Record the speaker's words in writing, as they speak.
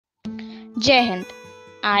Jai Hind.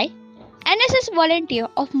 I, NSS volunteer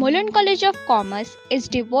of Mulund College of Commerce, is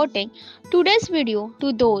devoting today's video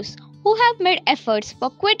to those who have made efforts for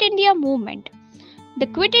Quit India movement. The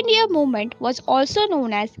Quit India movement, was also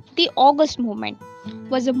known as the August movement,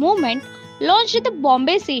 was a movement launched at the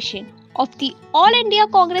Bombay session of the All India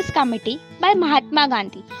Congress Committee by Mahatma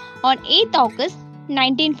Gandhi on 8 August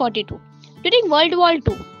 1942 during World War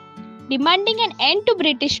II, demanding an end to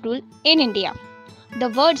British rule in India. The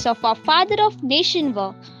words of our father of nation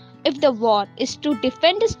were, if the war is to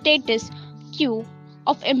defend the status quo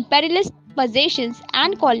of imperialist possessions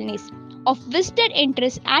and colonies, of vested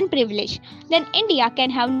interest and privilege, then India can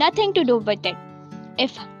have nothing to do with it.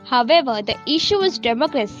 If, however, the issue is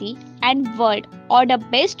democracy and world order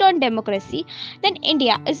based on democracy, then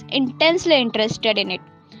India is intensely interested in it.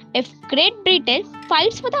 If Great Britain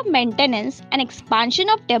fights for the maintenance and expansion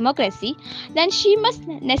of democracy, then she must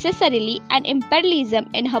necessarily end imperialism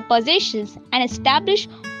in her possessions and establish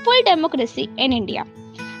full democracy in India.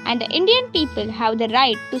 And the Indian people have the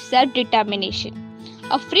right to self-determination.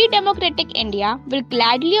 A free democratic India will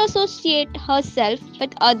gladly associate herself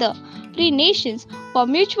with other free nations for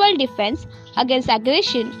mutual defense against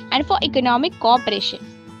aggression and for economic cooperation.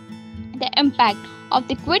 The impact of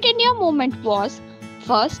the Quit India movement was,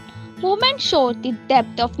 first, movement showed the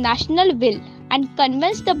depth of national will and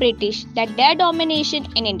convinced the British that their domination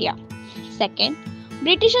in India. Second,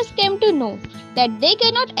 Britishers came to know that they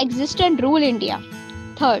cannot exist and rule India.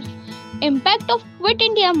 Third, impact of Quit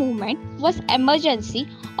India movement was emergency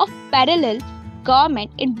of parallel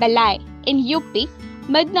government in Balai in UP,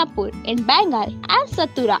 Midnapur in Bengal and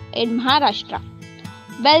Satura in Maharashtra.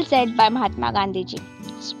 Well said by Mahatma Gandhi ji.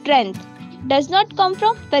 Strength does not come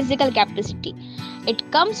from physical capacity.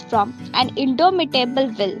 It comes from an indomitable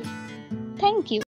will. Thank you.